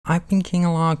I've been getting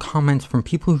a lot of comments from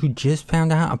people who just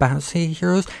found out about City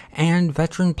Heroes and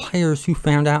veteran players who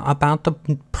found out about the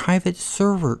private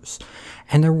servers.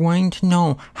 And they're wanting to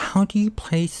know, how do you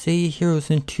play City Heroes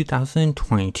in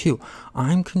 2022?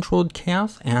 I'm Controlled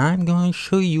Chaos, and I'm going to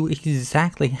show you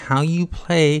exactly how you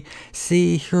play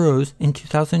City Heroes in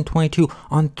 2022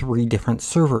 on 3 different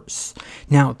servers.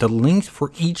 Now, the links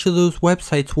for each of those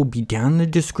websites will be down in the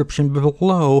description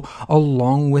below,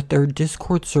 along with their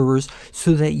Discord servers,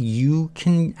 so that you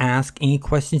can ask any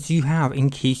questions you have in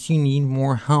case you need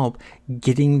more help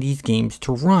getting these games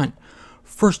to run.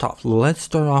 First off, let's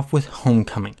start off with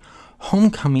Homecoming.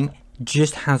 Homecoming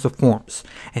just has a forums,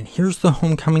 and here's the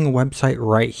Homecoming website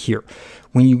right here.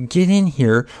 When you get in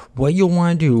here, what you'll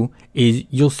want to do is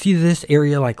you'll see this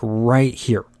area like right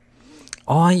here.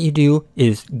 All you do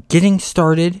is getting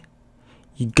started,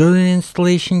 you go to the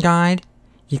installation guide,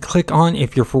 you click on,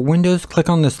 if you're for Windows, click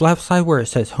on this left side where it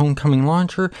says Homecoming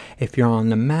Launcher. If you're on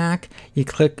the Mac, you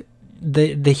click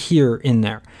the here in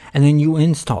there, and then you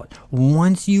install it.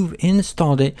 Once you've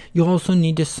installed it, you also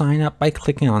need to sign up by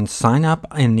clicking on sign up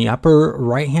in the upper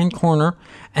right hand corner,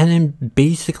 and then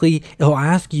basically it'll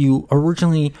ask you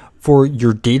originally for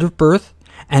your date of birth,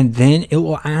 and then it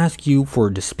will ask you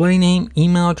for display name,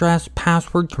 email address,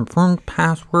 password, confirmed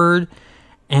password,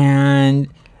 and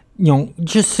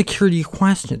just security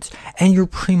questions, and you're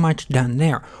pretty much done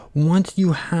there. Once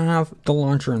you have the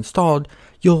launcher installed,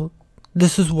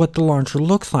 this is what the launcher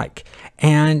looks like,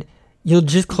 and you'll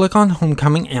just click on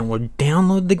Homecoming and we'll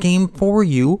download the game for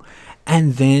you,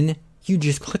 and then you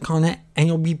just click on it and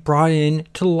you'll be brought in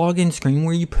to the login screen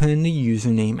where you put in the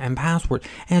username and password,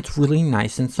 and it's really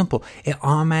nice and simple. It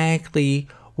automatically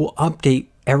will update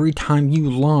every time you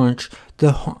launch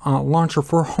the launcher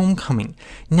for Homecoming.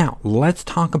 Now let's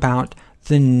talk about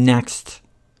the next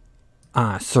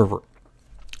server.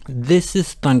 This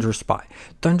is Thunderspy.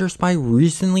 Thunderspy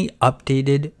recently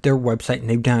updated their website, and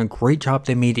they've done a great job.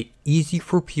 They made it easy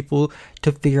for people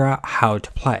to figure out how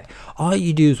to play. All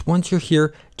you do is once you're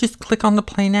here, just click on the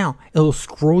play now. It'll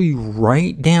scroll you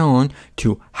right down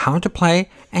to how to play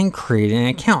and create an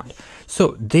account.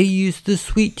 So they use the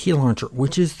Sweet Tea launcher,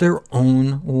 which is their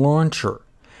own launcher.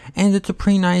 And it's a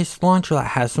pretty nice launcher that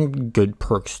has some good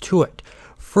perks to it.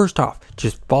 First off,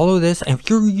 just follow this, and if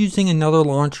you're using another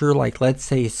launcher like let's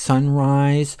say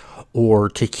Sunrise or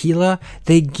Tequila,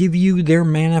 they give you their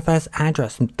manifest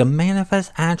address. The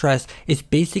manifest address is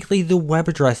basically the web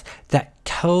address that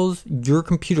tells your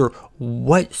computer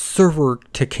what server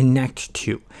to connect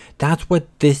to. That's what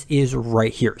this is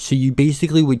right here. So you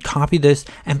basically would copy this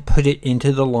and put it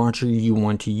into the launcher you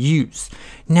want to use.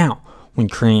 Now, when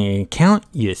creating an account,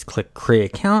 you just click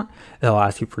create account. It'll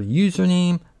ask you for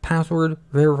username, password,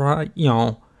 verify,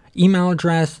 email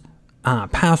address,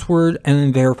 password, and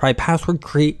then verify password,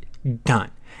 create,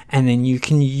 done. And then you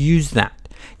can use that.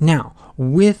 Now,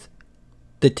 with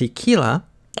the Tequila,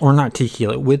 or not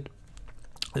Tequila, with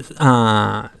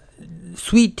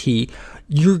Sweet Tea,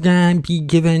 you're going to be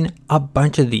given a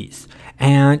bunch of these.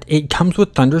 And it comes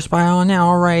with Thunderspy on it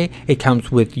already, it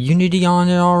comes with Unity on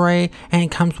it already, and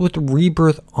it comes with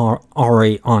Rebirth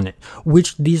already on it,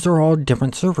 which these are all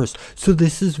different servers. So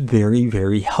this is very,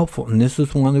 very helpful, and this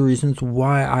is one of the reasons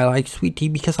why I like Sweet Tea,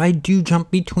 because I do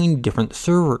jump between different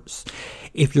servers.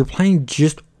 If you're playing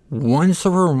just one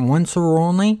server and one server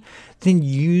only, then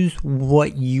use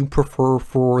what you prefer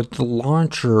for the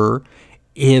launcher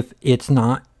if it's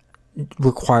not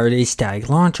required a static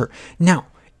launcher. Now,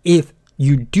 if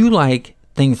you do like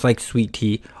things like Sweet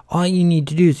Tea, all you need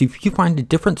to do is, if you find a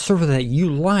different server that you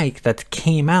like that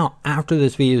came out after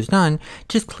this video is done,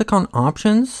 just click on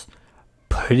options,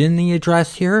 put in the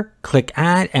address here, click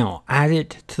add, and it'll add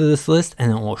it to this list,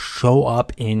 and it will show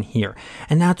up in here.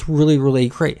 And that's really, really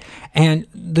great. And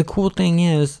the cool thing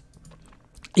is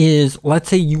let's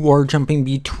say you are jumping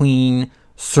between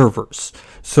servers.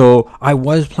 So I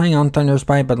was playing on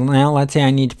Thunderspy, but now let's say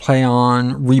I need to play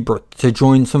on Rebirth to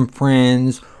join some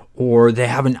friends, or they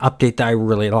have an update that I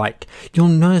really like. You'll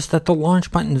notice that the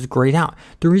launch button is grayed out.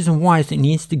 The reason why is it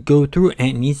needs to go through and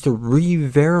it needs to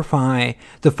re-verify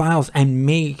the files and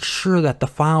make sure that the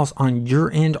files on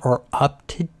your end are up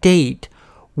to date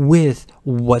with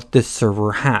what the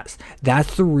server has.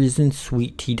 That's the reason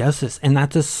Sweet Tea does this, and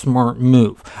that's a smart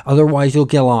move. Otherwise, you'll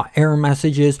get a lot of error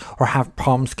messages or have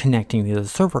problems connecting to the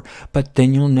server. But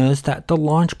then you'll notice that the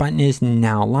launch button is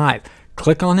now live.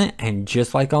 Click on it, and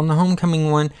just like on the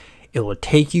Homecoming one, it will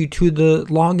take you to the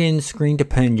login screen to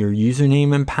put in your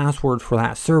username and password for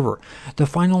that server. The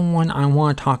final one I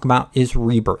want to talk about is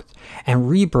Rebirth. And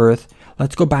Rebirth,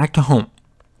 let's go back to home.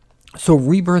 So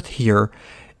Rebirth here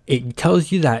It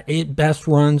tells you that it best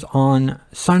runs on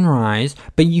sunrise,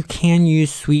 but you can use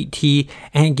sweet tea,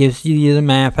 and it gives you the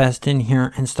manifest in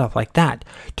here and stuff like that.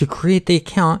 To create the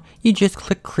account, you just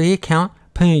click create account,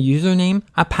 put in a username,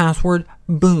 a password,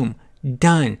 boom,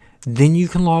 done. Then you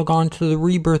can log on to the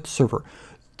Rebirth server.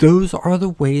 Those are the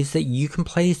ways that you can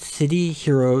play City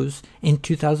Heroes in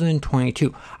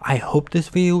 2022. I hope this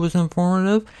video was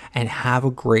informative, and have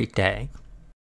a great day.